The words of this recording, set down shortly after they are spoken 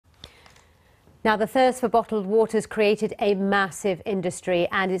Now, the thirst for bottled water's created a massive industry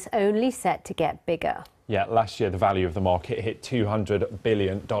and is only set to get bigger. Yeah, last year the value of the market hit $200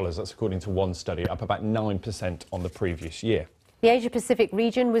 billion. That's according to one study, up about 9% on the previous year. The Asia-Pacific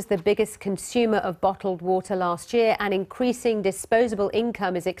region was the biggest consumer of bottled water last year, and increasing disposable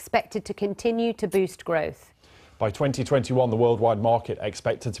income is expected to continue to boost growth. By 2021, the worldwide market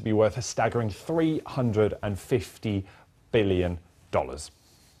expected to be worth a staggering $350 billion.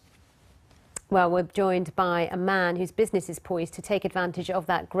 Well, we're joined by a man whose business is poised to take advantage of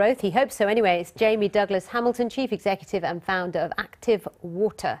that growth. He hopes so anyway. It's Jamie Douglas Hamilton, Chief Executive and founder of Actiph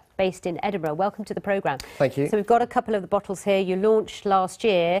Water, based in Edinburgh. Welcome to the programme. Thank you. So we've got a couple of the bottles here you launched last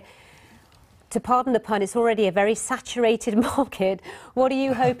year. To pardon the pun, it's already a very saturated market. What are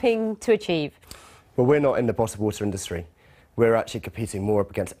you hoping to achieve? Well, we're not in the bottled water industry. We're actually competing more up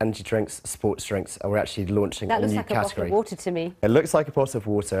against energy drinks, sports drinks, and we're actually launching a new category. That looks like a bottle of water to me. It looks like a bottle of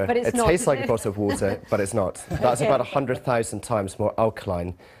water. But it's not. It tastes like a bottle of water, but it's not. That's about 100,000 times more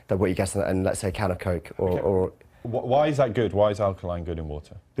alkaline than what you get in, let's say, a can of Coke or Why is that good? Why is alkaline good in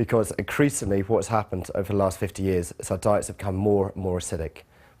water? Because increasingly what's happened over the last 50 years is our diets have become more and more acidic.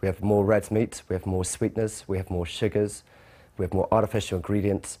 We have more red meat, we have more sweeteners, we have more sugars, we have more artificial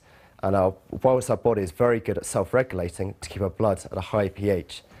ingredients. And whilst our body is very good at self-regulating to keep our blood at a high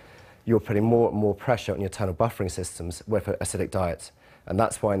pH, you're putting more and more pressure on your internal buffering systems with an acidic diet. And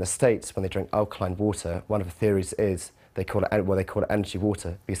that's why in the States, when they drink alkaline water, one of the theories is they call it energy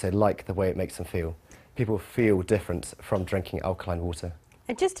water because they like the way it makes them feel. People feel different from drinking alkaline water.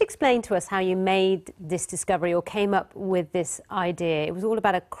 And just explain to us how you made this discovery or came up with this idea. It was all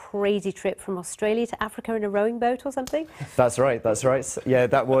about a crazy trip from Australia to Africa in a rowing boat or something? That's right, that's right. Yeah,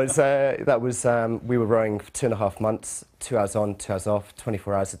 we were rowing for 2.5 months, 2 hours on, 2 hours off,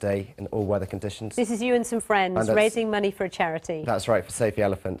 24 hours a day in all weather conditions. This is you and some friends raising money for a charity. That's right, for Save the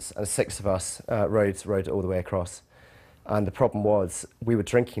Elephants. And 6 of us rowed all the way across. And the problem was we were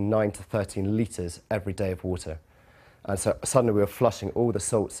drinking 9 to 13 litres every day of water. And so suddenly we were flushing all the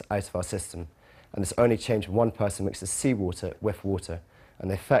salts out of our system. And this only changed when one person mixes seawater with water.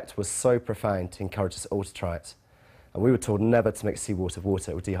 And the effect was so profound to encourage us all to try it. And we were told never to mix seawater with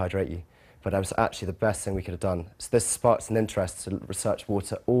water, it would dehydrate you. But that was actually the best thing we could have done. So this sparked an interest to research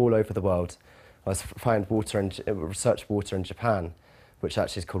water all over the world. I found research water in Japan, which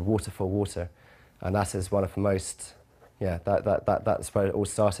actually is called Water for Water. And that is one of the most, that's where it all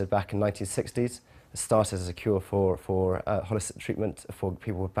started back in the 1960s. It started as a cure for holistic treatment for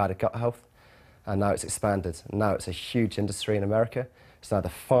people with bad gut health, and now it's expanded. Now it's a huge industry in America. It's now the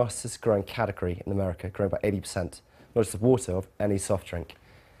fastest growing category in America, growing by 80%, not just of water, of any soft drink.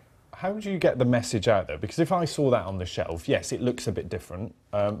 How do you get the message out there? Because if I saw that on the shelf, yes, it looks a bit different,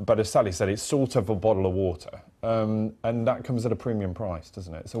 but as Sally said, it's sort of a bottle of water, and that comes at a premium price,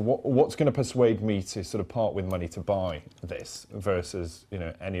 doesn't it? So what's going to persuade me to sort of part with money to buy this versus, you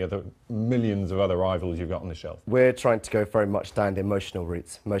know, any other millions of other rivals you've got on the shelf? We're trying to go very much down the emotional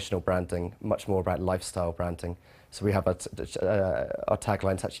routes, emotional branding, much more about lifestyle branding. So we have our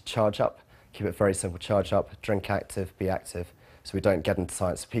tagline to actually charge up, keep it very simple, charge up, drink active, be active. So we don't get into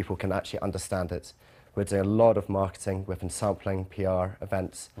science, people can actually understand it. We're doing a lot of marketing, we've been sampling, PR,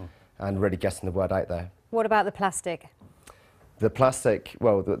 events, and really getting the word out there. What about the plastic? The plastic,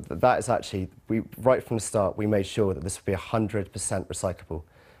 well, that is actually, right from the start, we made sure that this would be 100% recyclable.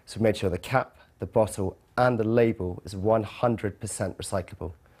 So we made sure the cap, the bottle, and the label is 100%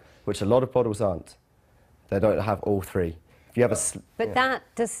 recyclable, which a lot of bottles aren't. They don't have all three. If you have But that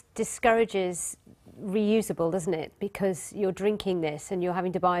discourages reusable, doesn't it? Because you're drinking this and you're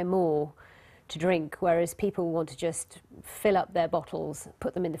having to buy more to drink, whereas people want to just fill up their bottles,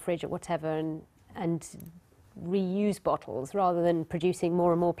 put them in the fridge or whatever, and reuse bottles rather than producing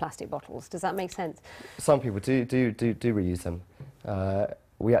more and more plastic bottles. Does that make sense? Some people do reuse them.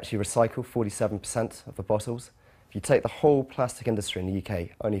 We actually recycle 47% of the bottles. If you take the whole plastic industry in the UK,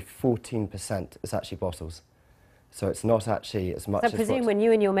 only 14% is actually bottles. So it's not actually as much as... I presume when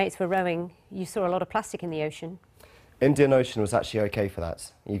you and your mates were rowing, you saw a lot of plastic in the ocean. Indian Ocean was actually okay for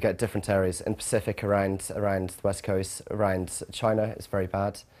that. You get different areas. In Pacific, around the West Coast, around China, it's very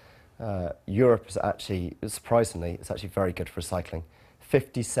bad. Europe is actually, surprisingly, it's actually very good for recycling.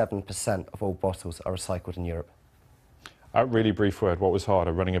 57% of all bottles are recycled in Europe. A really brief word, what was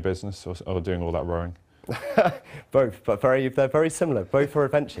harder, running a business or doing all that rowing? Both, but they're very similar. Both are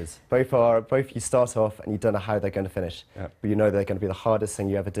adventures. Both you start off and you don't know how they're going to finish, but you know they're going to be the hardest thing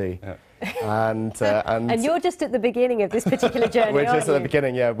you ever do. And you're just at the beginning of this particular journey, we're just aren't at the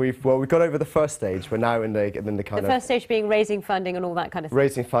beginning, yeah. We've got over the first stage. We're now in the kind the of first stage being raising funding and all that kind of thing.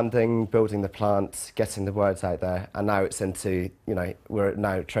 raising funding, building the plant, getting the words out there, and now it's into, you know, we're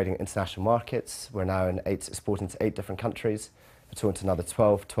now trading in international markets. We're now exporting to 8 different countries. We're talking to another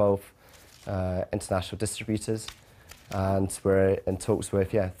 12 international distributors, and we're in talks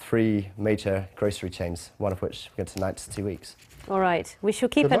with 3 major grocery chains, one of which we're going to announce in 2 weeks. All right, we shall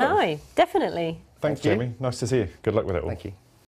keep an eye, definitely. Thanks, Thank you. Jamie. Nice to see you. Good luck with it all. Thank you.